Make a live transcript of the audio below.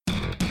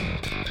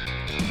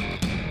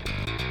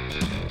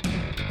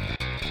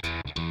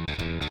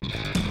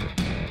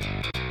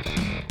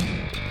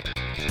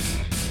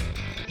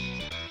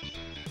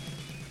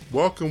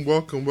Welcome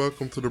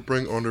to the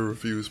Bring On The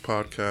Reviews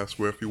podcast,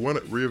 where if you want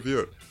it, review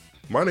it.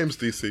 My name's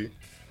DC,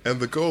 and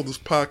the goal of this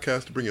podcast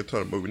is to bring you a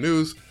ton of movie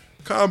news,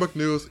 comic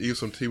news, even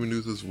some TV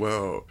news as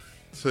well.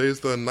 Today's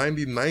the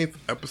 99th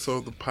episode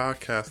of the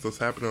podcast that's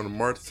happening on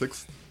March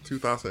 6th,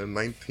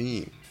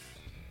 2019.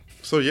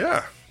 So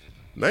yeah,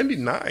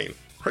 99.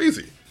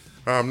 Crazy.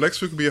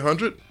 Next week will be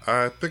 100.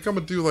 I think I'm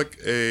going to do like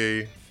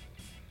a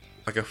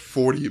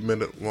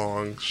 40-minute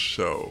long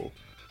show.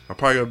 I'm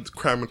probably going to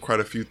cram in quite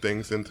a few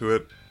things into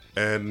it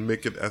and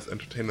make it as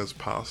entertaining as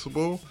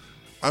possible.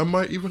 I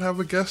might even have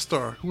a guest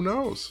star. Who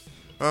knows?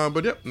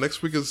 But yep,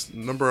 next week is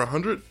number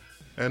 100,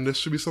 and this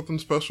should be something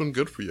special and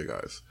good for you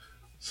guys.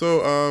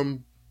 So,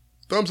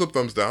 thumbs up,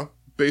 thumbs down.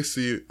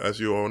 Basically, as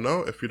you all know,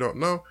 if you don't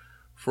know,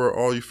 for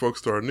all you folks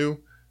that are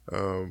new,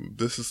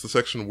 this is the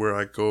section where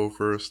I go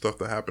over stuff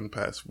that happened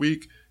past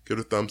week, give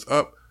a thumbs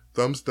up,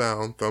 thumbs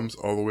down, thumbs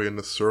all the way in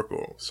the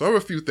circle. So I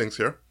have a few things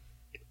here,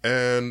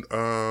 and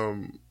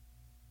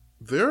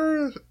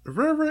they're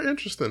very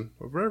interesting.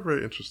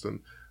 Very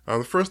interesting.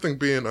 The first thing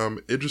being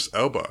Idris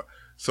Elba.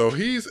 So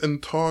he's in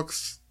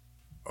talks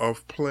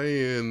of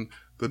playing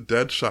the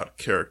Deadshot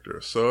character.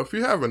 So if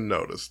you haven't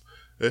noticed,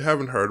 you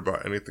haven't heard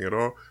about anything at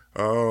all,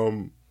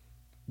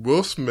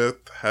 Will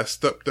Smith has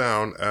stepped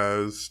down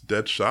as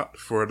Deadshot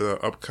for the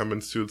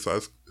upcoming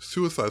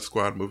Suicide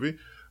Squad movie.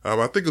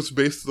 I think it's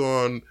based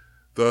on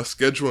the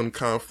scheduling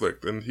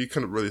conflict, and he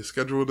couldn't really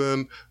schedule it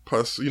in.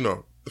 Plus,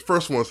 the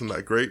first one wasn't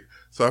that great.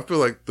 So I feel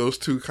like those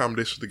two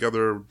combinations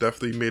together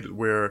definitely made it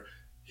where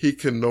he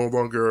can no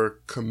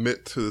longer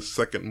commit to the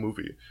second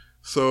movie.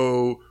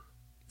 So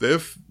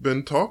they've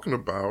been talking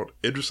about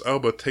Idris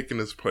Elba taking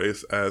his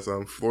place as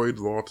Floyd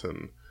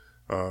Lawton,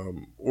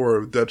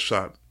 or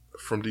Deadshot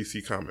from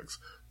DC Comics.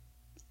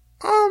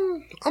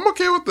 I'm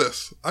okay with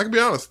this. I can be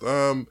honest.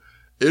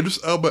 Idris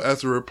Elba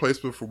as a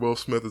replacement for Will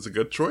Smith is a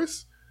good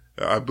choice.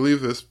 I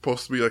believe it's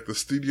supposed to be like the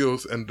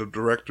studios and the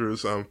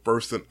director's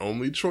first and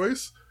only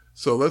choice.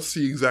 So let's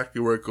see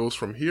exactly where it goes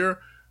from here.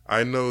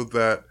 I know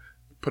that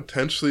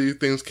potentially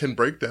things can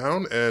break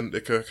down, and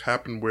it could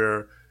happen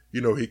where,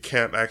 he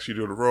can't actually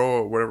do the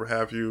role or whatever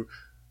have you.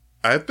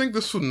 I think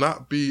this will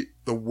not be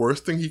the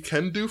worst thing he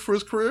can do for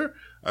his career.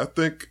 I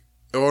think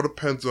it all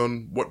depends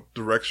on what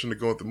direction to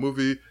go with the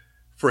movie.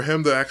 For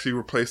him to actually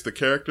replace the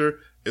character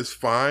is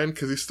fine,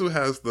 because he still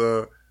has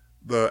the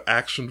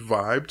action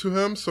vibe to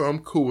him, so I'm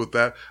cool with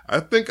that. I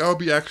think I'll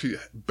be actually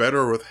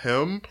better with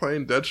him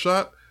playing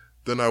Deadshot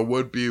than I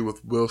would be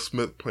with Will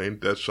Smith playing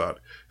Deadshot.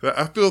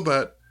 I feel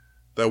that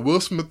Will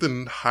Smith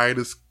didn't hide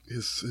his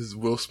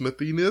Will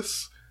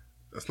Smithiness.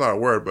 That's not a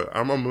word, but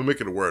I'm gonna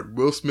make it a word.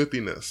 Will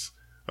Smithiness.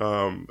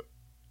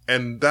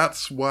 And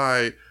that's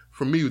why,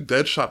 for me,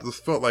 Deadshot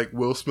just felt like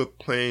Will Smith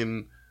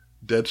playing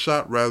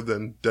Deadshot rather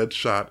than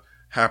Deadshot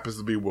happens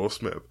to be Will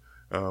Smith.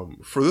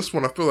 For this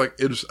one, I feel like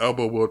Idris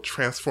Elba will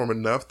transform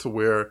enough to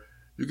where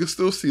you can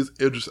still see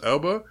Idris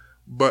Elba,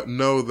 but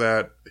know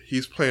that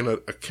he's playing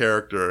a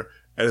character,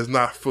 and it's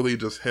not fully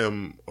just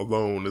him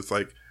alone. It's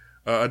like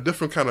a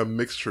different kind of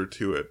mixture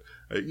to it.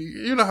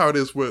 You know how it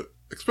is with,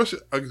 especially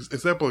an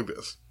example like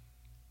this.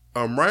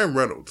 Ryan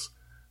Reynolds,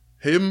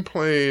 him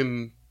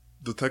playing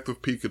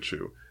Detective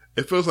Pikachu,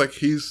 it feels like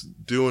he's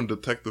doing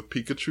Detective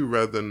Pikachu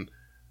rather than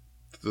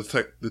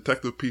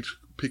Detective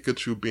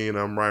Pikachu being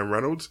Ryan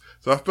Reynolds.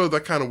 So I feel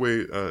that kind of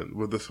way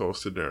with this whole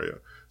scenario.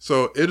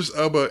 So Idris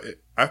Elba,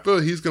 I feel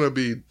he's going to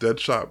be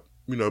Deadshot,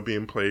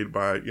 being played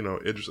by,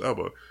 Idris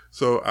Elba.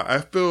 So I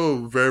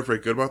feel very, very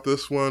good about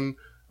this one.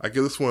 I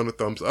give this one a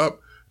thumbs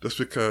up just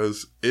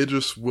because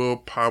Idris will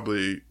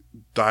probably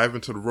dive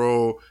into the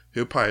role.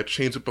 He'll probably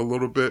change up a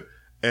little bit,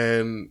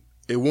 and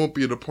it won't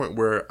be at a point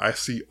where I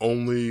see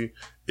only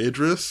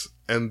Idris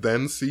and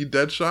then see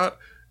Deadshot.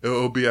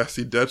 It'll be I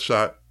see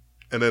Deadshot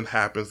and then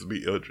happens to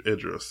be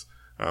Idris.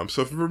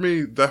 So for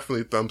me,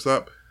 definitely thumbs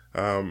up.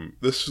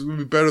 This will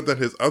be better than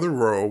his other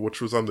role, which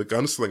was on The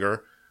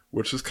Gunslinger,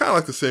 which is kind of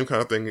like the same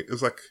kind of thing.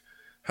 It's like,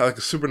 had like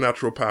a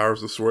supernatural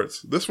powers of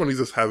sorts. This one, he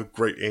just has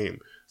great aim.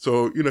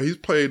 So, he's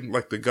played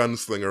like the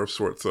gunslinger of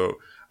sorts. So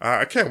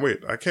I can't wait.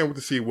 I can't wait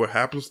to see what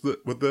happens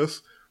with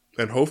this.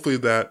 And hopefully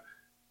that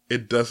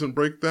it doesn't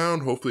break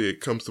down. Hopefully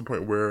it comes to the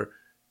point where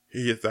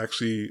he is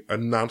actually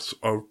announced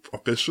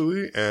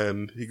officially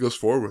and he goes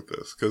forward with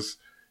this. Because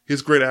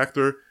he's a great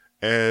actor,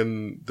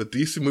 and the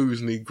DC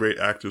movies need great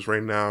actors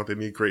right now. They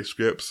need great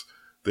scripts.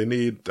 They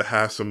need to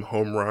have some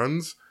home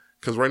runs.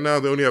 Because right now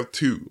they only have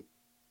 2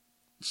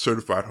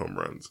 certified home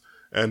runs.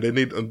 And they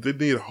need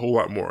a whole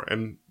lot more.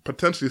 And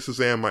potentially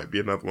Shazam might be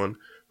another one.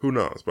 Who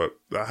knows? But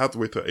I have to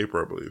wait till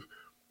April, I believe.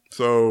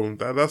 So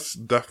that's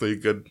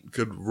definitely a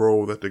good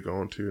role that they're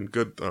going to, and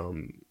good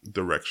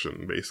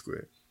direction,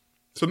 basically.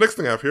 So next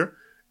thing I have here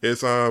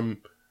is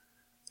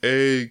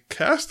a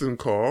casting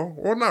call,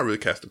 or not really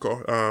casting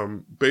call.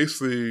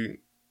 Basically,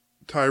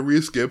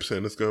 Tyrese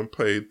Gibson is going to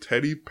play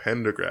Teddy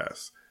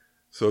Pendergrass.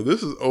 So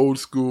this is old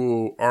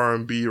school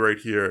R&B right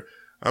here.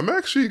 I'm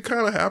actually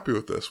kind of happy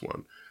with this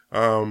one.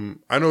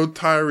 I know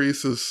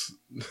Tyrese is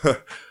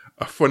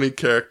a funny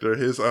character.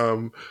 His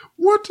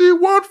what do you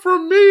want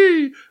from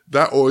me?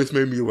 That always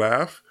made me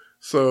laugh.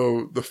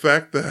 So the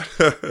fact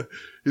that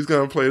he's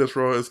gonna play this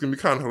role is gonna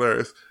be kind of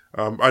hilarious.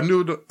 I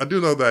do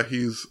know that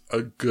he's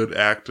a good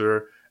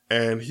actor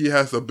and he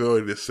has the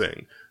ability to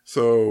sing.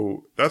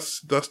 So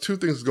that's two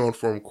things going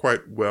for him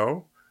quite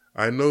well.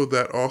 I know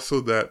that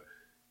also that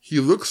he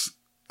looks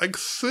like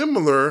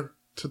similar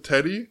to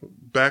Teddy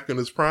back in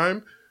his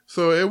prime.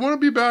 So it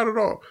wouldn't be bad at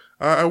all.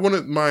 I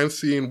wouldn't mind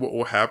seeing what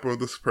will happen with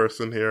this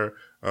person here.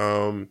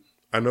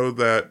 I know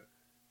that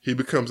he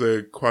becomes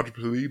a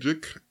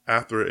quadriplegic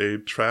after a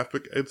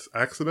traffic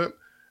accident,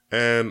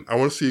 and I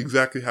want to see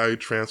exactly how he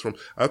transforms.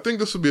 I think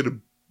this would be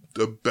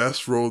the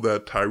best role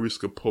that Tyrese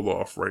could pull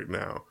off right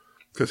now,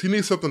 because he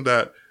needs something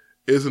that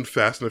isn't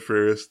Fast and the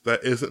Furious,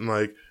 that isn't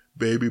like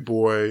Baby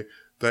Boy,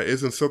 that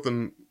isn't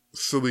something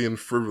silly and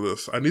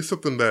frivolous. I need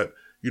something that,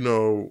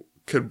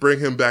 could bring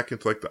him back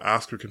into like the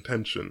Oscar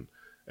contention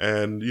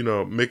and,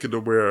 make it to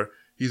where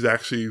he's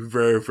actually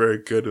very, very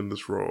good in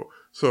this role.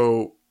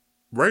 So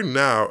right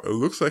now, it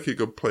looks like he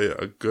could play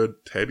a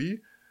good Teddy.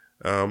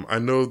 I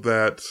know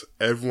that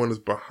everyone is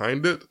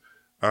behind it.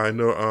 I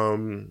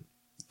know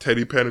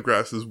Teddy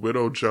Pendergrass's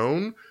widow,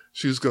 Joan,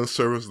 she's going to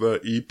serve as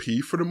the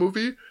EP for the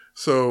movie.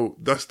 So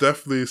that's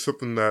definitely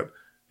something that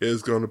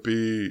is going to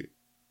be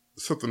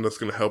something that's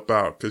going to help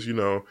out. Because,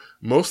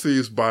 most of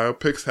these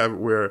biopics have it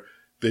where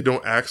they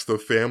don't ask the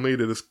family,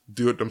 they just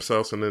do it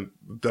themselves and then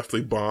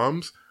definitely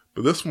bombs.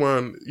 But this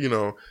one,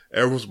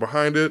 everyone's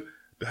behind it.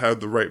 They have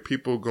the right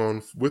people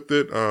going with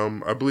it.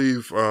 I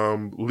believe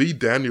Lee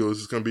Daniels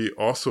is going to be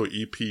also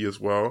EP as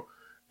well.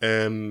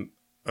 And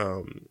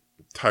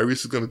Tyrese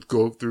is going to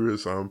go through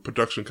his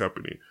production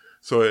company.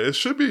 So it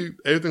should be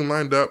everything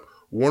lined up.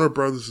 Warner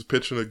Brothers is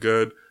pitching it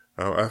good.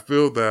 I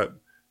feel that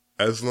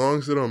as long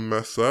as they don't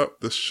mess up,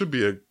 this should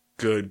be a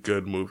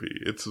good movie.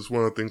 It's just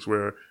one of the things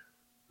where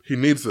he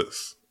needs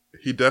this.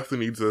 He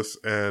definitely needs this,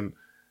 and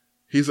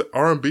he's an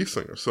R&B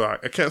singer, so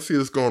I can't see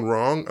this going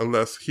wrong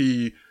unless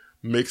he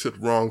makes it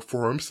wrong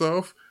for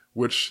himself,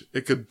 which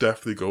it could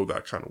definitely go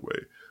that kind of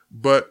way.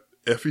 But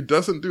if he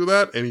doesn't do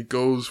that, and he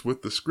goes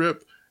with the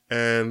script,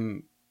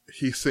 and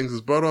he sings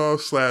his butt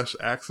off /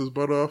 acts his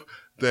butt off,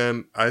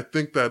 then I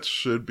think that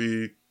should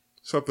be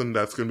something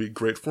that's going to be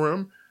great for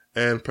him,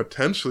 and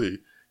potentially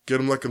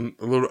get him like a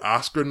little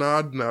Oscar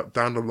nod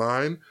down the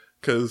line,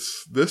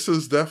 because this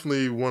is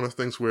definitely one of the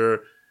things where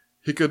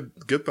he could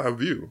get that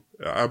view.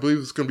 I believe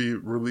it's going to be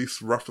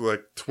released roughly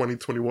like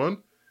 2021.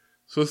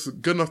 So it's a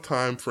good enough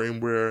time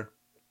frame where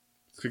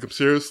take him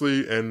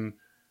seriously, and,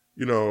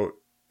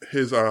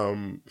 his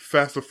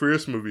Fast and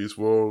Furious movies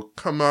will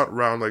come out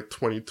around like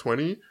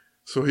 2020.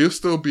 So he'll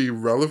still be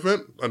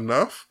relevant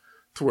enough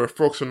to where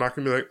folks are not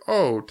going to be like,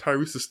 oh,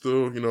 Tyrese is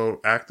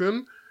still,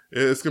 acting.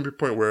 It's going to be a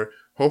point where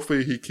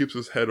hopefully he keeps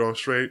his head on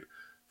straight.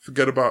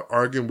 Forget about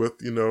arguing with,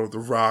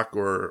 The Rock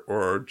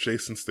or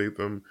Jason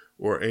Statham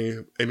or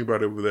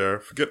anybody over there.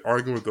 Forget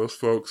arguing with those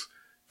folks.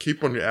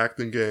 Keep on your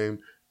acting game,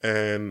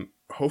 and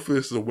hopefully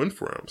this is a win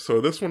for him.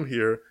 So this one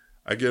here,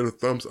 I give a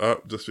thumbs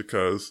up just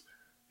because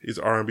he's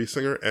an R&B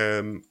singer,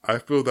 and I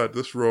feel that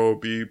this role will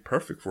be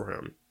perfect for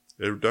him.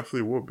 It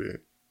definitely will be.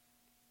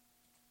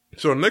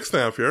 So next thing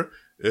I have here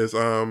is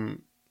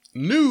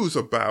news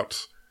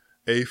about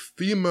a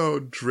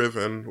female-led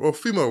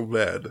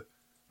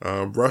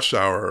Rush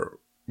Hour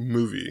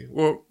movie.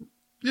 Well,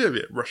 yeah,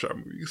 Rush Hour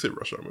movie. You can say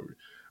Rush Hour movie.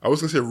 I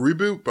was going to say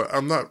reboot, but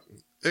I'm not.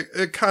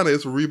 It kind of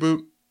is a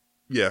reboot.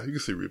 Yeah, you can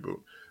say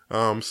reboot.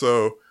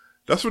 So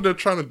that's what they're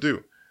trying to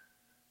do.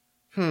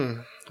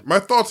 My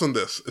thoughts on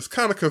this. It's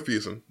kind of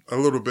confusing a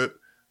little bit.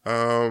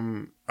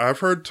 I've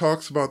heard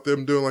talks about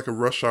them doing like a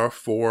Rush Hour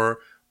 4,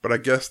 but I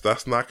guess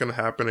that's not going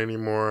to happen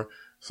anymore.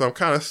 So I'm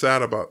kind of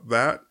sad about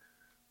that.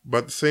 But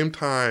at the same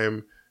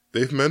time,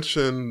 they've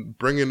mentioned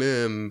bringing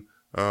in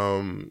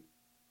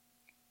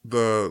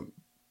the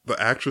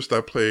actress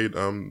that played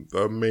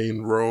the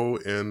main role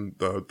in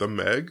the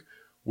Meg,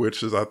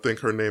 which is, I think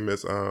her name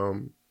is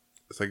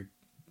it's like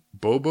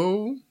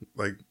Bobo,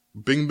 like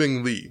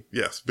Bingbing Lee.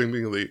 Yes,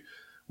 Bingbing Lee,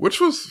 which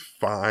was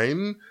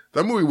fine.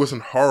 That movie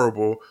wasn't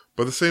horrible,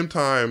 but at the same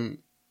time,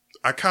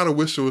 I kind of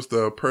wish it was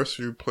the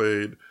person who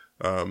played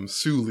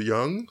Sue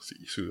Young.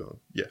 Sue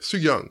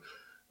Young.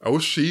 I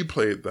wish she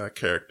played that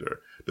character,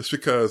 just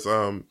because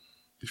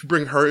if you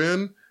bring her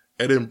in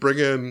and then bring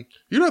in,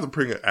 you don't have to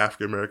bring an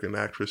African-American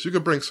actress. You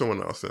could bring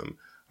someone else in.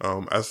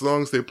 As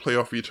long as they play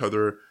off each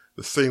other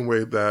the same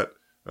way that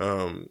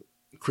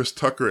Chris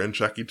Tucker and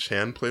Jackie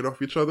Chan played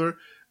off each other.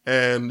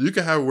 And you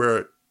can have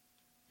where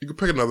you can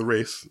pick another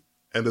race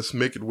and just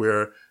make it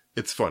where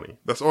it's funny.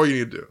 That's all you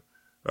need to do.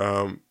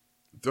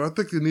 Do I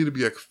think they need to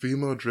be like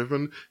female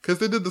driven? Because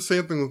they did the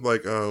same thing with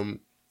like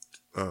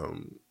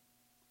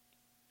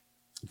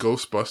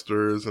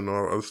Ghostbusters and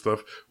all other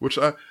stuff, which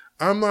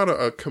I'm not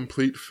a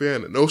complete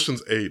fan. In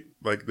Ocean's 8,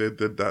 like they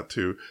did that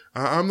too.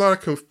 I'm not a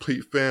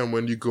complete fan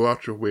when you go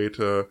out your way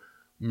to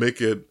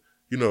make it,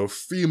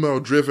 female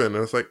driven.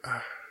 And it's like,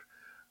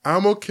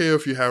 I'm okay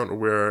if you have it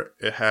where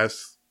it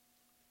has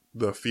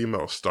the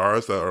female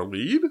stars that are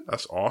lead.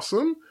 That's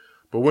awesome.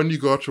 But when you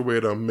go out your way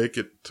to make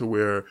it to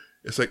where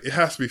it's like, it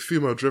has to be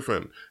female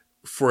driven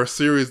for a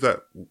series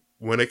that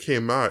when it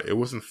came out, it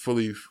wasn't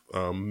fully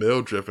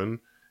male driven.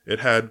 It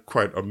had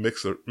quite a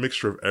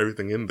mixture of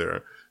everything in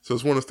there. So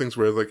it's one of those things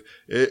where it's like,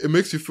 it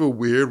makes you feel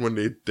weird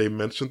when they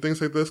mention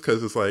things like this,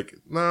 because it's like,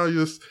 no,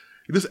 you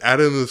just add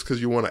in this because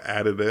you want to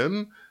add it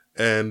in.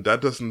 And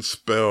that doesn't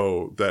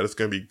spell that it's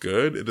going to be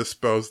good. It just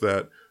spells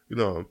that,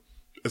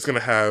 it's going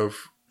to have,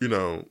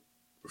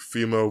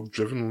 female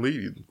driven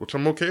lead, which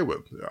I'm okay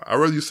with. I'd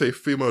rather you say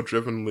female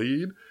driven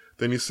lead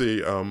than you say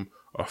a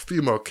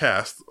female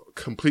cast,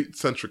 complete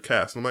centric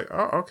cast. I'm like,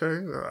 oh, okay.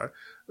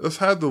 Let's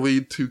have the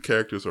lead 2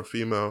 characters are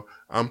female.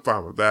 I'm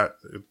fine with that.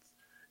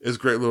 It's a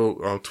great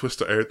little twist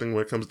to everything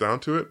when it comes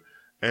down to it.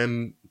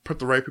 And put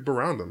the right people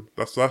around them.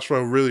 That's what I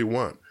really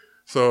want.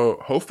 So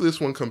hopefully this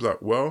one comes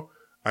out well.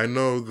 I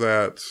know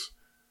that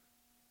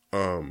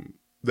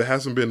there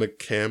hasn't been a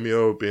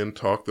cameo being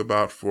talked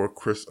about for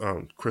Chris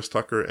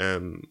Tucker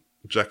and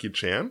Jackie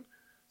Chan.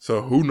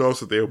 So who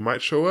knows if they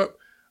might show up.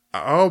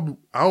 I'll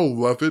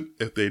love it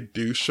if they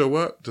do show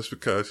up, just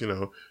because,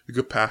 you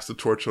could pass the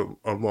torch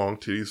along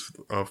to these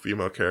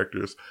female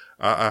characters.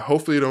 I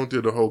hopefully don't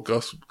do the whole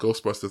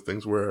Ghostbusters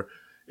things where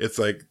it's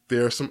like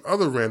there's some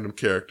other random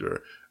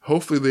character.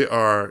 Hopefully they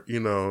are,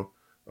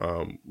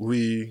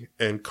 Lee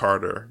and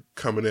Carter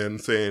coming in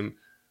saying,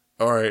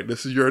 all right,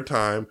 this is your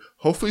time.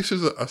 Hopefully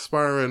she's an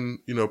aspiring,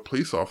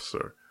 police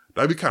officer.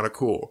 That'd be kind of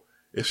cool.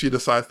 If she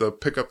decides to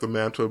pick up the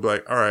mantle and be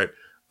like, all right,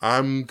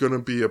 I'm going to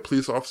be a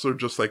police officer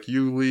just like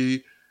you,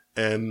 Lee,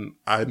 and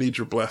I need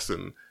your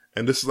blessing.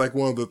 And this is like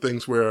one of the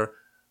things where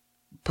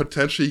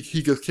potentially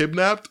he gets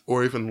kidnapped,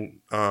 or even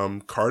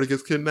Carter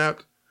gets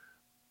kidnapped.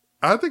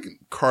 I think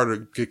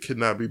Carter get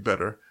kidnapped be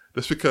better,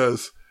 just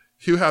because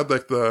he'll have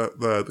like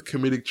the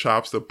comedic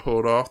chops to pull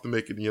it off to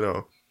make it,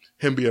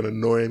 him be an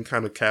annoying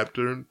kind of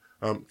captive.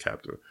 That'd be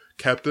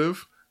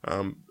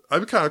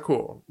kind of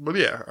cool. But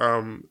yeah,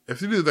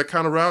 if you do that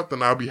kind of route,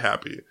 then I'll be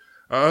happy.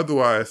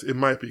 Otherwise, it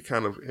might be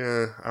kind of,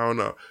 I don't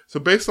know. So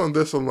based on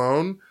this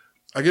alone,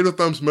 I give it a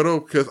thumbs middle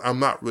because I'm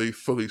not really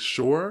fully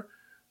sure.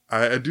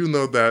 I do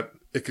know that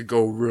it could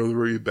go really,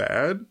 really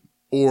bad,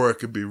 or it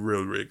could be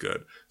really, really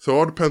good. So it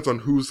all depends on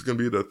who's going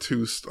to be the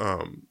 2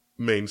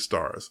 main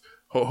stars.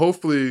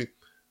 Hopefully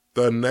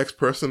the next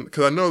person,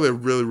 because I know they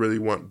really, really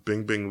want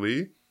Bingbing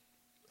Lee,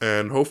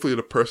 and hopefully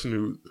the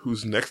person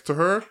who's next to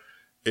her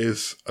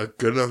is a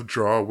good enough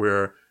draw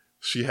where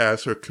she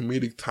has her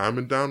comedic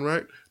timing down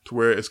right to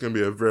where it's going to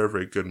be a very,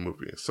 very good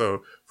movie.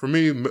 So for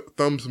me,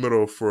 thumbs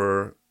middle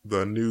for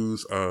the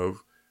news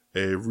of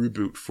a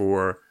reboot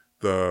for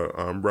the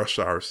Rush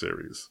Hour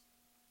series.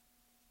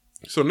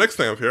 So next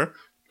thing up here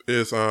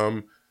is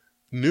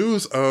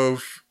news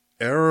of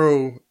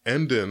Arrow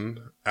ending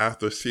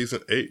after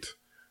season 8,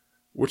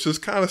 which is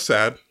kind of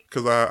sad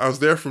because I was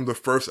there from the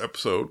first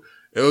episode.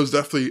 It was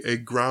definitely a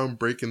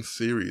groundbreaking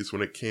series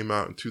when it came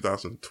out in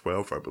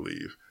 2012, I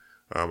believe.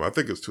 I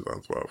think it was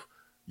 2012.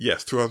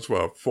 Yes,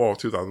 2012, fall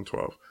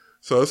 2012.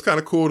 So it's kind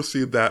of cool to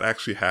see that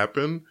actually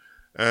happen.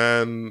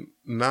 And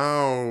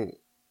now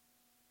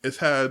it's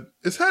had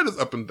its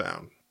up and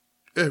down.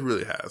 It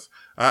really has.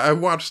 I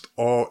watched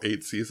all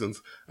 8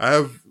 seasons. I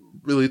have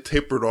really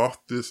tapered off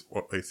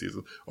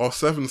all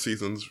 7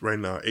 seasons right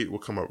now. 8 will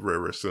come up very,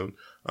 very soon.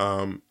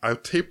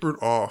 I've tapered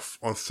off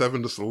on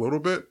 7 just a little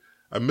bit.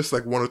 I missed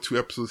like 1 or 2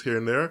 episodes here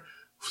and there.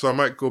 So I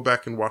might go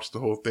back and watch the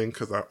whole thing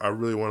because I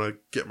really want to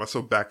get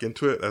myself back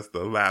into it as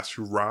the last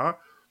hurrah.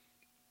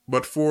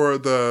 But for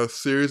the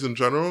series in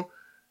general,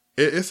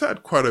 it's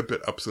had quite a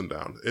bit ups and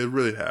downs. It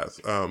really has.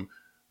 I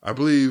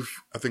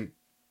think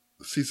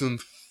season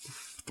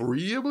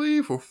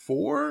 3, or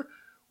 4?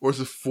 Or is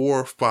it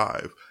 4 or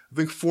 5? I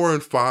think 4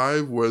 and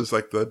 5 was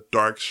like the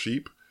dark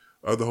sheep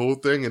of the whole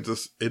thing. And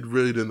it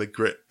really didn't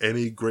get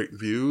any great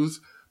views.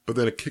 But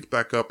then it kicked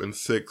back up in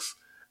 6.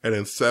 And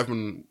then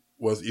 7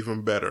 was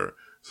even better.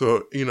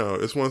 So,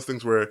 it's one of those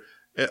things where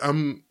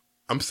I'm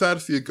sad to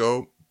see it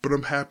go, but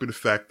I'm happy the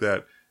fact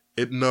that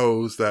it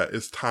knows that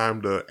it's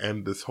time to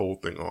end this whole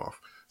thing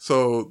off.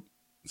 So,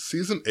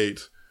 season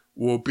 8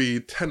 will be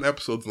 10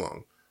 episodes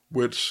long,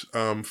 which,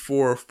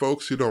 for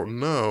folks who don't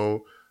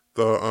know,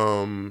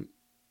 the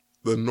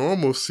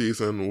normal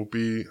season will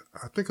be,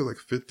 I think it's like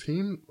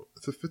 15,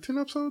 is it 15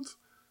 episodes?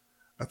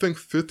 I think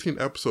 15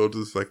 episodes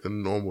is like the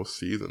normal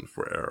season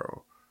for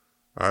Arrow.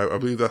 I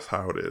believe that's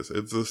how it is.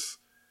 It's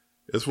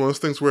one of those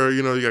things where,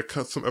 you gotta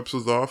cut some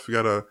episodes off. You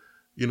gotta,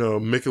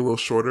 make it a little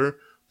shorter.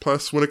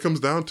 Plus, when it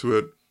comes down to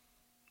it,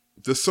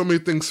 there's so many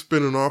things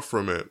spinning off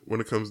from it when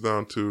it comes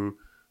down to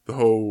the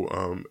whole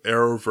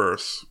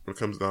Arrowverse, when it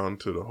comes down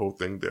to the whole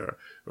thing there.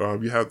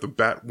 You have the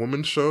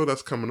Batwoman show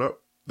that's coming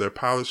up. Their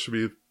pilot should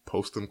be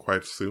posting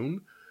quite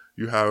soon.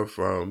 You have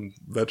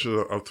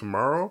Legend of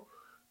Tomorrow,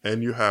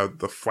 and you have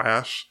The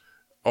Flash.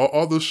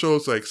 All those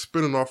shows like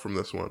spinning off from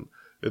this one.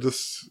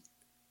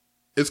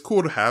 It's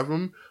cool to have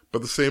him, but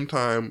at the same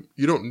time,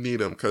 you don't need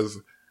him because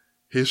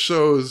his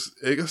shows,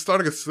 it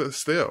started to get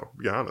stale,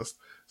 to be honest.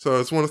 So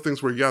it's one of the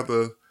things where you got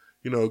to,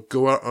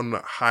 go out on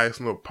the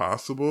highest note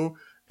possible.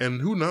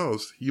 And who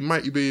knows, he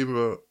might be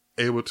able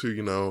able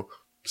to,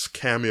 just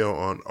cameo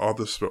on all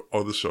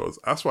the shows.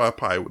 That's what I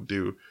probably would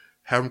do.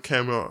 Have him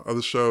cameo on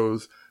other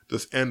shows,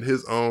 just end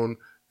his own,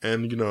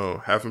 and,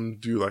 have him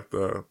do like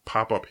the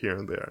pop-up here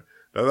and there.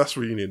 Now that's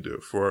what you need to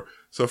do.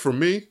 So for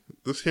me,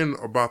 just hearing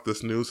about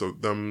this news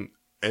of them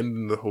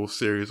ending the whole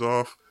series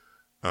off,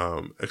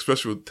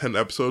 especially with 10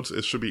 episodes,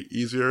 it should be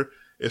easier.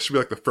 It should be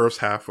like the first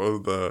half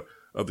of the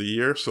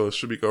year, so it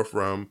should be go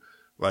from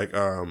like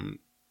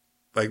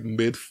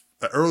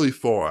early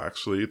fall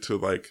actually to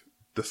like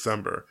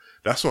December.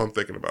 That's what I'm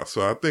thinking about.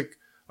 So I think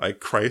like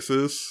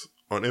Crisis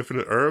on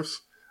Infinite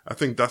Earths, I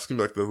think that's gonna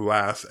be like the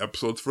last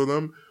episodes for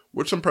them,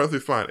 which I'm perfectly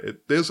fine.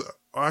 There's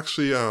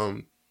actually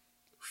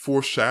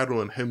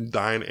foreshadowing him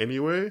dying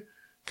anyway,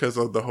 because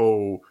of the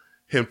whole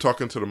him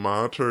talking to the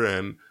monitor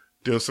and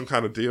doing some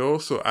kind of deal.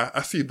 So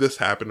I see this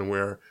happening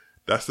where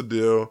that's the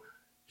deal.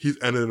 He's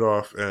ended it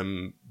off,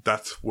 and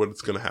that's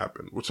what's going to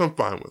happen, which I'm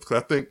fine with.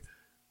 Because I think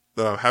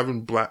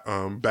having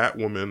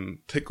Batwoman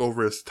take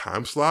over his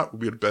time slot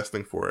would be the best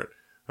thing for it.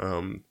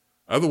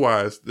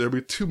 Otherwise, there'd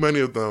be too many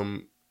of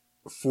them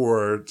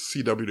for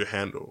CW to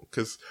handle.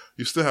 Because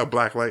you still have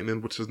Black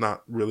Lightning, which is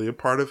not really a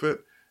part of it.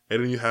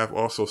 And then you have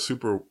also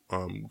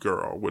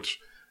Supergirl, which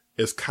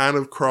is kind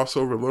of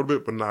crossover a little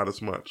bit, but not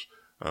as much.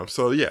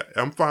 So yeah,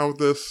 I'm fine with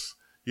this.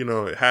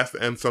 It has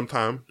to end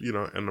sometime,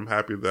 and I'm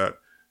happy that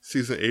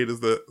Season 8 is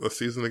the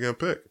season they're going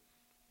to pick.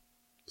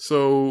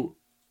 So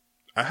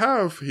I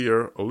have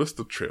here a list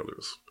of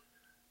trailers.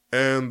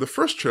 And the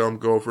first trailer I'm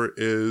going to go over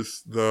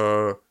is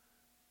the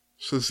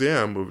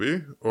Shazam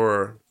movie,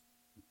 or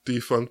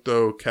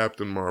Defuncto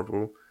Captain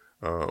Marvel,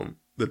 the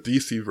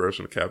DC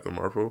version of Captain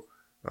Marvel.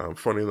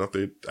 Funny enough,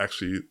 they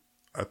actually,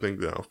 I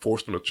think,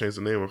 forced them to change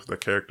the name of the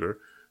character.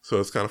 So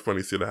it's kind of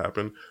funny to see that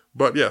happen.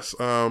 But yes,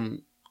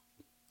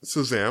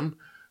 Shazam.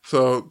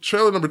 So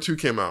trailer number 2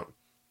 came out.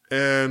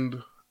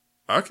 And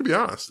I can be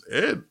honest,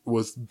 it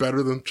was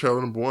better than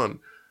trailer number 1.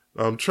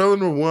 Trailer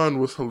number 1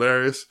 was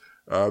hilarious.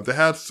 They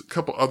had a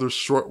couple other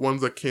short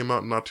ones that came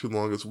out not too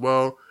long as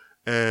well.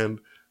 And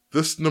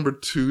this number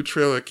 2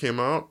 trailer that came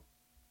out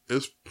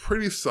is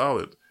pretty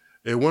solid.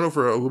 It went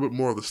over a little bit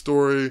more of the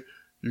story.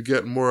 You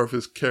get more of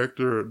his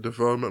character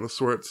development of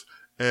sorts.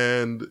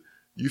 And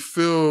you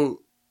feel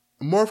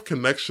more of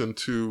connection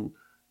to,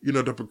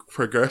 the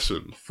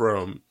progression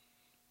from,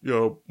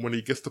 when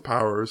he gets the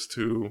powers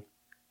to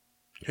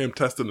him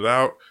testing it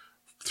out,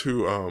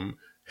 to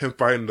him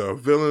fighting the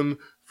villain,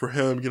 for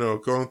him,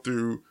 going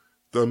through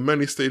the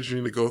many stages you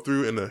need to go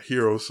through in a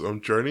hero's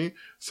journey.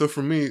 So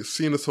for me,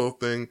 seeing this whole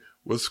thing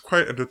was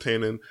quite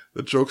entertaining.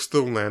 The jokes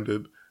still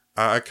landed.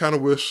 I kind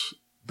of wish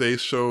they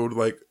showed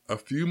like a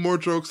few more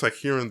jokes, like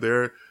here and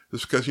there,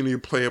 just because you need to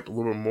play up a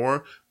little bit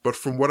more. But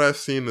from what I've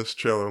seen in this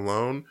trailer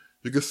alone,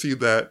 you can see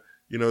that,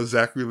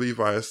 Zachary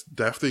Levi is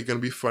definitely going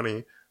to be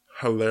funny,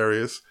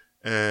 hilarious,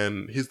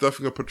 and he's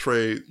definitely going to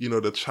portray,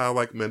 the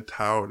childlike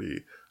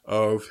mentality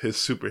of his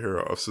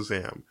superhero, of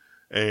Shazam.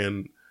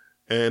 And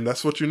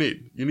that's what you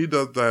need. You need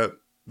that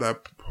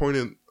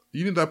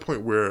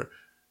point where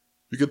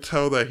you could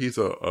tell that he's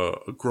a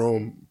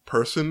grown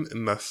person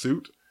in that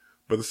suit,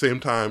 but at the same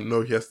time,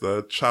 no, he has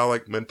the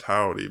childlike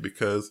mentality,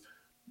 because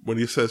when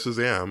he says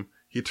Shazam,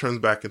 he turns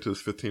back into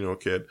his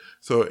 15-year-old kid.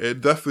 So it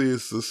definitely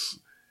is this.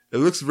 It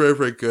looks very,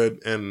 very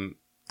good, and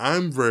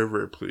I'm very,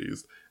 very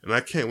pleased. And I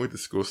can't wait to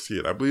go see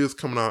it. I believe it's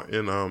coming out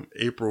in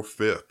April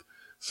 5th.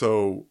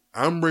 So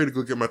I'm ready to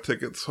go get my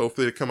tickets.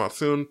 Hopefully they come out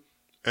soon,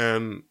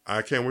 and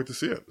I can't wait to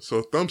see it.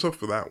 So thumbs up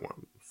for that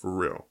one, for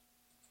real.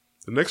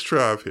 The next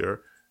trailer I have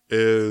here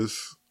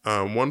is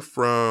one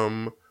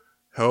from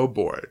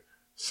Hellboy.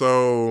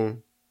 So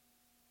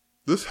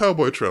this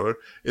Hellboy trailer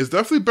is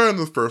definitely better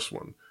than the first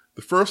one.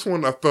 The first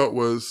one I felt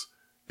was,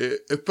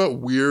 it felt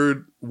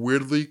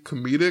weirdly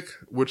comedic,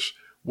 which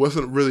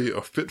wasn't really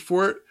a fit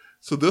for it.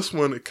 So this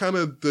one, it kind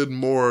of did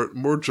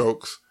more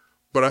jokes,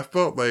 but I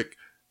felt like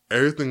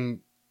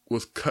everything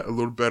was cut a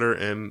little better,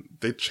 and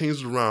they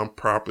changed it around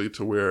properly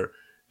to where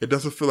it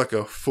doesn't feel like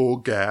a full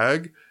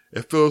gag.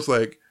 It feels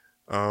like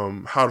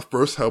how the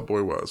first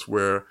Hellboy was,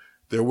 where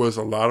there was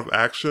a lot of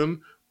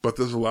action, but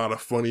there's a lot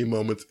of funny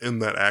moments in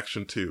that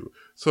action too.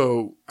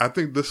 So I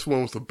think this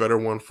one was the better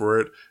one for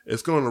it.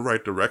 It's going in the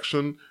right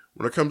direction.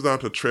 When it comes down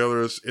to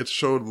trailers, it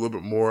showed a little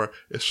bit more.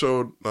 It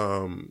showed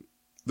the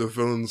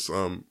villain's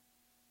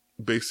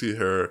basically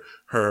her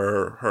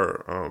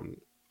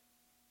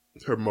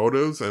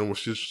motives and what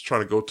she's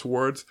trying to go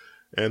towards,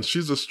 and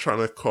she's just trying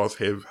to cause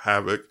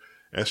havoc,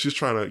 and she's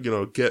trying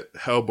to get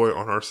Hellboy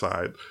on her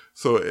side.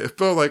 So it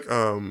felt like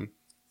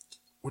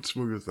which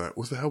movie was that?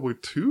 Was it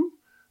Hellboy 2?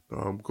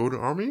 Golden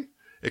Army?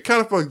 It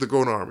kind of felt like the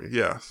Golden Army,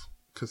 yes,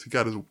 because he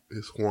got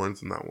his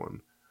horns in that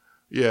one.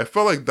 Yeah, it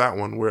felt like that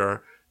one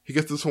where he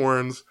gets his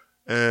horns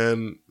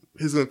and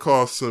he's gonna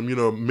cause some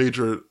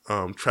major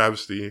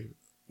travesty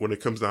when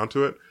it comes down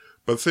to it.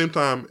 But at the same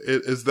time,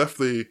 it is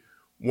definitely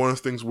one of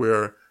the things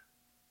where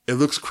it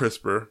looks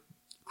crisper.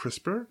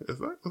 Crisper? Is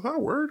that a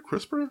word?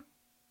 Crisper?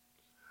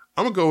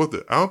 I'm gonna go with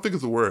it. I don't think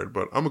it's a word,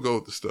 but I'm gonna go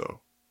with it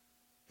still.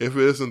 If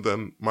it isn't,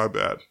 then my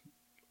bad.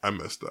 I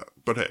messed up.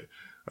 But hey,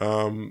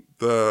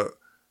 The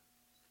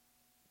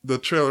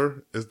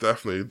trailer is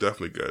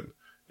definitely good.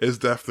 It's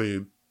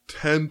definitely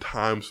 10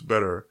 times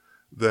better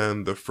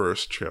than the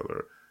first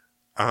trailer.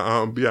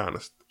 I'll be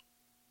honest,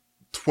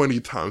 20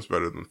 times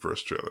better than the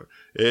first trailer.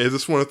 It's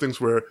just one of the things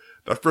where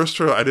that first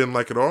trailer I didn't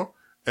like at all,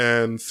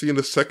 and seeing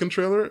the second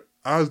trailer,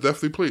 I was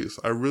definitely pleased.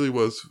 I really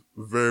was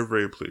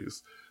very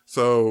pleased.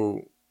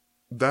 So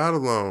that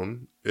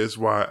alone is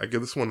why I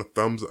give this one a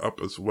thumbs up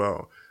as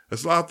well.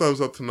 It's a lot of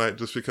thumbs up tonight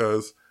just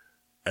because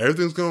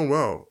everything's going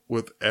well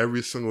with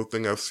every single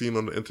thing I've seen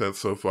on the internet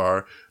so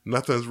far.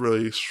 Nothing's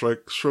really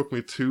struck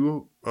me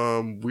too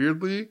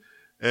weirdly.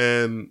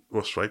 And,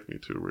 well, strike me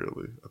too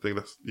weirdly. I think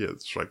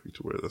strike me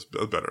too weird. That's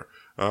better.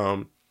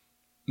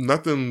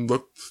 Nothing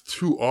looked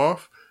too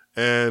off,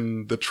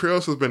 and the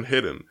trails have been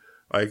hidden.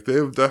 Like,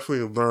 they've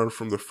definitely learned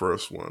from the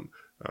first one.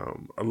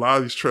 A lot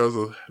of these trails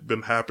have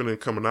been happening,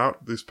 coming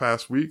out these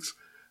past weeks,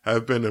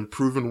 have been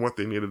improving what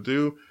they need to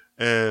do,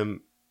 and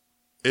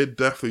it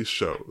definitely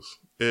shows.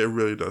 It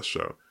really does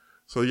show.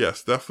 So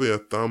yes, definitely a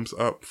thumbs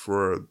up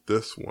for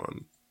this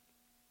one.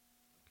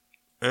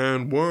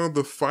 And one of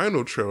the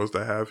final trailers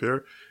that I have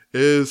here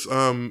is,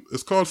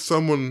 it's called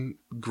Someone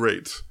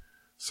Great.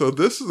 So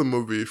this is a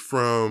movie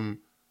from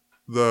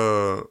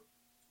the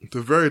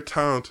very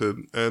talented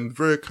and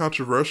very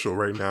controversial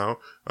right now,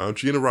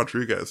 Gina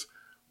Rodriguez,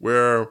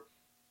 where,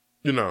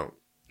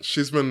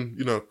 she's been,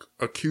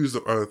 accused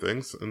of other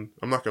things, and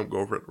I'm not going to go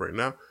over it right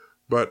now,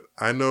 but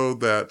I know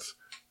that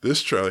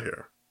this trailer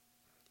here,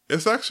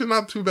 it's actually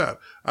not too bad.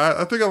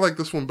 I think I like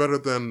this one better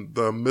than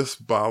the Miss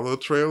Bala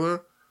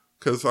trailer,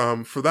 because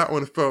for that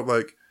one, it felt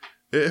like,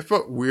 it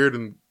felt weird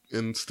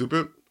and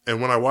stupid,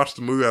 and when I watched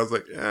the movie, I was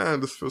like,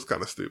 this feels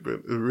kind of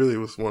stupid. It really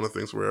was one of the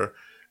things where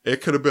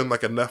it could have been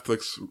like a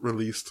Netflix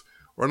released,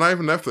 or not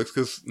even Netflix,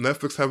 because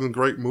Netflix having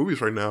great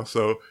movies right now,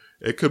 so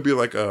it could be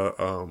like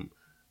a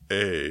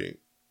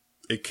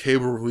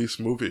cable release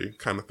movie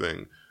kind of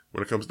thing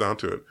when it comes down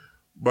to it.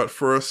 But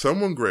for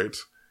Someone Great,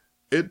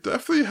 it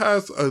definitely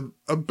has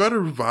a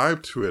better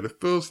vibe to it.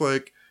 It feels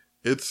like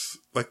it's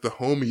like the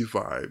homie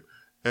vibe,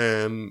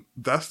 and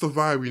that's the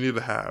vibe you need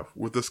to have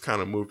with this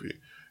kind of movie.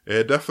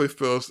 It definitely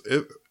feels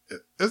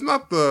it's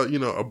not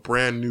the a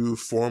brand new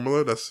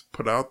formula that's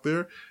put out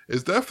there.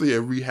 It's definitely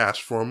a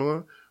rehashed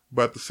formula,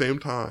 but at the same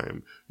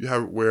time, you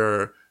have it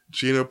where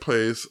Gina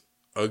plays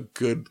a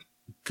good.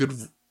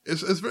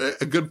 It's very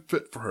a good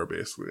fit for her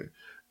basically,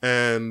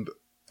 and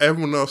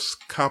everyone else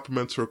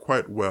compliments her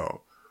quite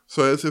well.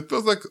 So it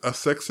feels like a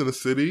Sex in the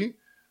City,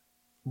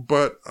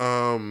 but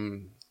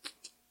more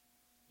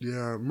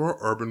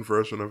urban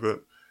version of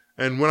it.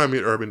 And when I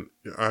mean urban,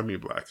 I mean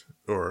black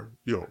or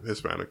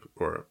Hispanic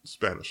or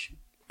Spanish,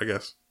 I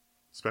guess.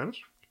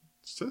 Spanish?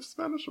 Is it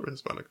Spanish or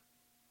Hispanic?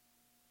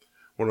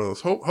 One of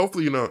those.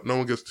 Hopefully, no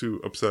one gets too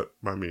upset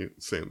by me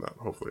saying that.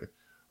 Hopefully,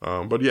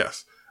 but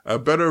yes, a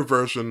better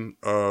version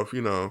of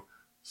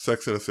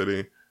Sex in the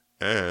City,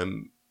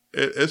 and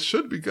it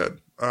should be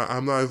good.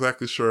 I'm not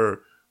exactly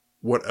sure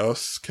what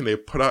else can they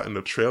put out in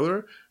the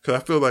trailer,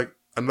 because I feel like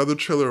another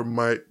trailer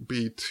might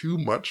be too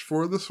much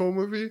for this whole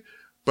movie,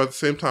 but at the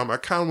same time, I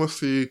kind of want to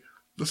see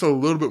just a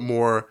little bit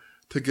more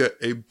to get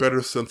a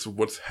better sense of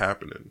what's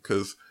happening,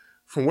 because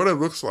from what it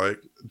looks like,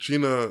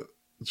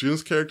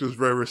 Gina's character is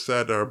very, very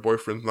sad that her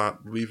boyfriend's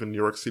not leaving New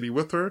York City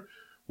with her,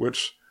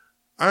 which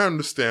I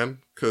understand,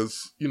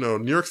 because,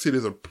 New York City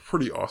is a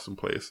pretty awesome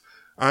place.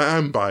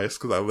 I'm biased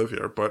because I live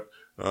here, but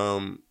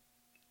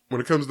when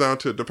it comes down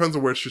to it, depends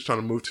on where she's trying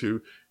to move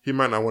to. He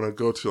might not want to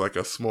go to like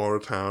a smaller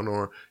town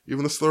or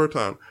even a slower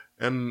town.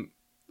 And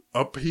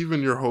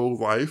upheaving your whole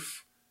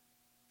life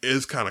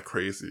is kind of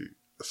crazy.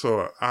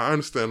 So I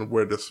understand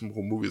where this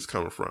whole movie is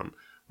coming from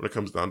when it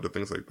comes down to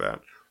things like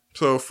that.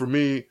 So for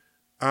me,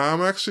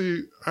 I'm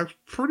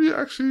pretty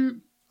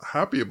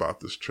happy about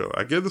this trailer.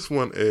 I gave this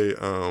one a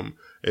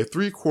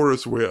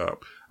 3/4 way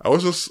up. I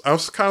was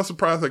kind of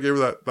surprised I gave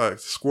her that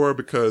score,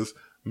 because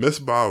Miss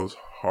Bala was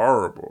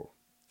horrible.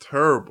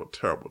 Terrible.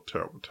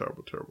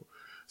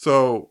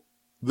 So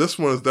this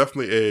one is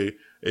definitely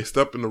a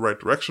step in the right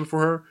direction for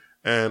her,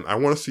 and I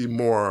want to see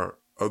more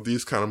of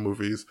these kind of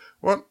movies.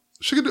 Well,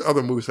 she could do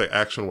other movies like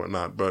action and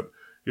whatnot, but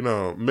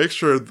make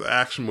sure the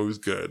action movie's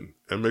good,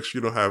 and make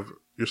sure you don't have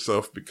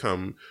yourself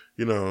become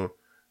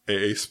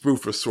a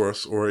spoof of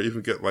sorts, or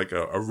even get like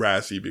a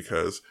Razzie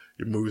because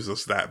your movie's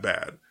just that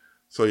bad.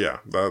 So yeah,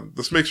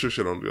 just make sure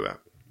she don't do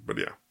that. But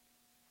yeah.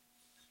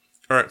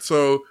 All right,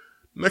 so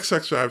next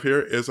section I have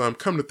here is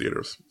coming to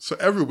theaters. So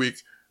every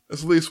week,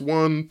 there's at least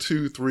 1,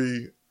 2,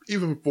 3,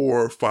 even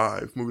 4 or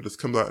 5 movies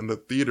that comes out in the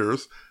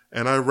theaters,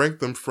 and I rank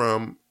them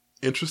from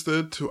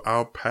interested to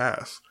I'll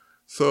pass.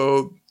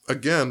 So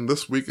again,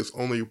 this week is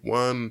only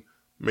one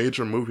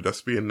major movie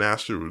that's being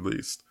nationally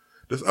released.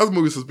 There's other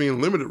movies that's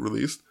being limited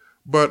released,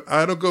 but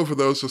I don't go for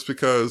those just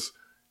because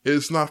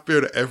it's not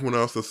fair to everyone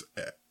else that's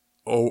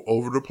all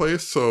over the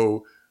place.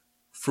 So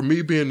for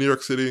me being in New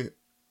York City,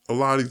 a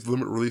lot of these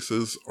limited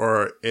releases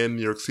are in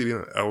New York City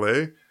and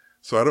LA.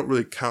 So I don't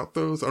really count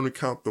those. I only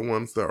count the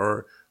ones that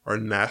are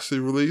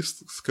nationally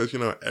released, because,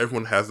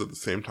 everyone has it at the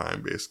same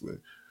time, basically.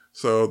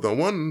 So the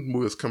one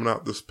movie that's coming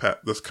out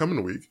this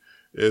coming week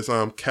is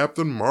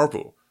Captain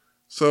Marvel.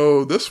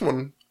 So this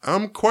one,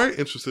 I'm quite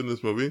interested in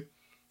this movie.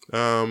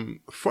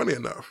 Funny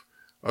enough,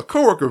 a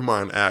coworker of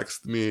mine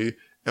asked me,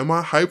 am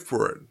I hyped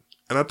for it?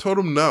 And I told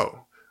him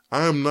no,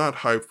 I am not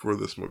hyped for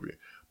this movie.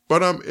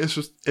 But I'm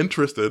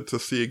interested to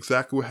see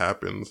exactly what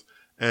happens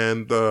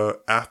and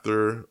the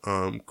after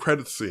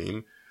credit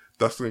scene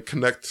that's going to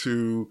connect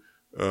to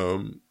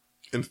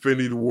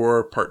Infinity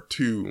War Part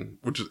 2,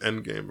 which is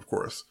Endgame, of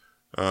course.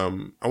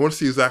 I want to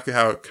see exactly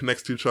how it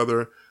connects to each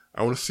other.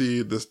 I want to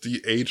see this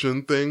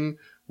de-aging thing,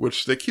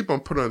 which they keep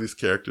on putting on these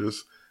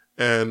characters.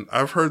 And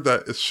I've heard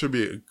that it should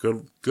be a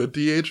good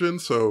de-aging,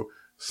 so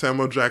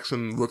Samuel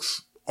Jackson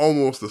looks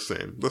almost the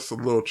same. That's a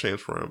little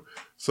change for him.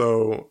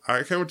 So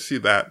I can't wait to see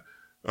that.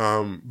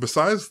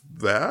 Besides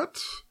that,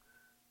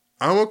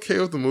 I'm okay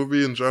with the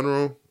movie in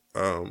general.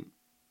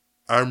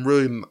 I'm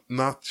really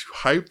not too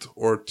hyped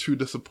or too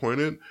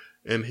disappointed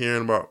in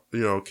hearing about,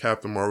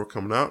 Captain Marvel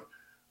coming out.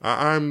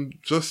 I'm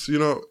just, in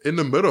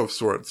the middle of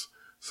sorts.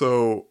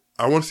 So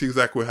I want to see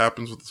exactly what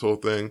happens with this whole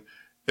thing.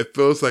 It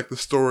feels like the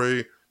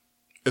story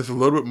is a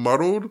little bit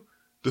muddled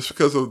just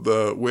because of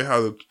the way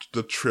how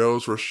the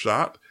trailers were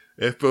shot.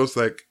 It feels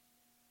like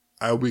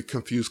I'll be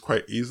confused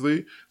quite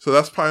easily. So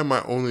that's probably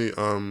my only,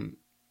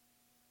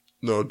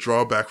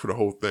 drawback for the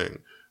whole thing.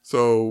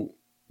 So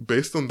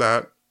based on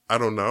that, I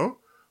don't know.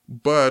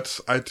 But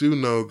I do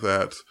know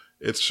that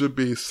it should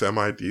be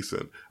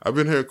semi-decent. I've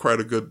been hearing quite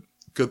a good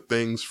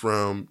things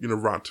from,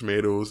 Rotten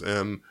Tomatoes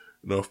and,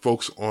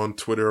 folks on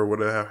Twitter or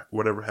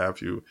whatever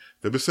have you.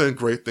 They've been saying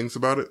great things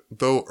about it,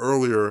 though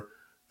earlier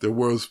there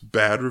was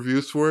bad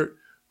reviews for it,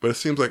 but it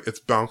seems like it's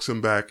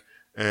bouncing back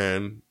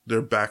and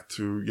they're back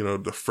to,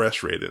 the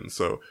fresh rating.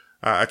 So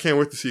I can't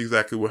wait to see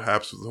exactly what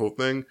happens with the whole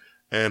thing,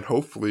 and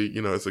hopefully,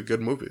 it's a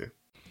good movie.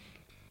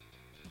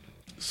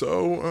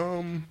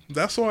 So,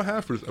 that's all I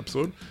have for this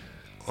episode.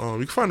 You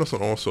can find us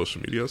on all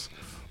social medias.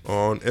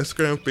 On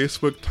Instagram,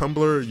 Facebook,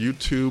 Tumblr,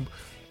 YouTube,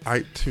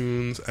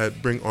 iTunes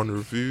at Bring On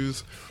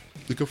Reviews.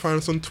 You can find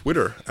us on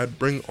Twitter at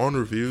Bring On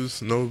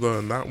Reviews. No,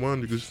 not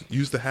one. You can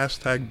use the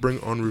hashtag Bring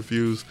On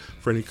Reviews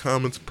for any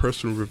comments,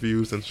 personal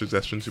reviews, and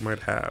suggestions you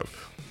might have.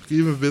 You can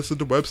even visit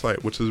the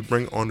website, which is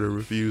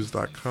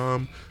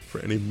bringonreviews.com, for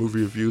any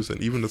movie reviews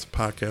and even this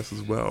podcast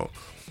as well.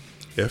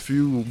 If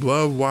you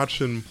love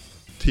watching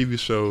TV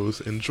shows,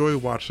 enjoy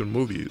watching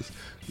movies,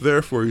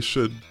 therefore you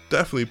should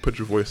definitely put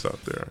your voice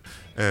out there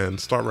and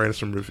start writing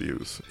some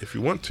reviews. If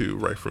you want to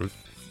write for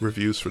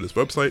reviews for this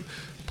website,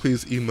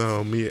 please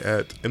email me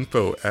at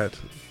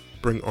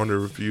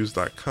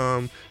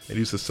info@bringonreviews.com and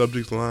use the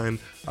subject line,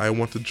 I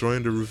want to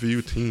join the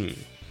review team.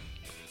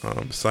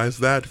 Besides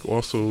that, you can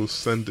also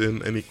send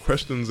in any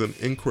questions and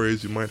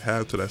inquiries you might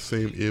have to that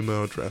same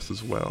email address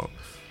as well.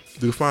 You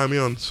can find me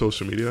on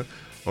social media,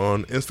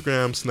 on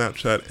Instagram,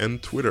 Snapchat,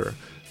 and Twitter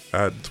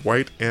at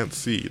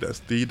DwightAntC.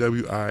 That's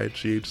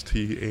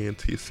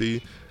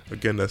DWIGHTANTC.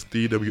 Again, that's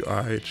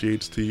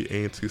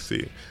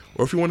DWIGHTANTC.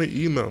 Or if you want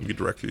to email me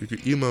directly, you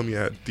can email me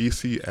at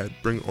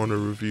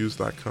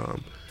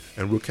dc@bringonreviews.com.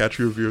 And we'll catch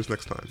your reviewers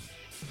next time.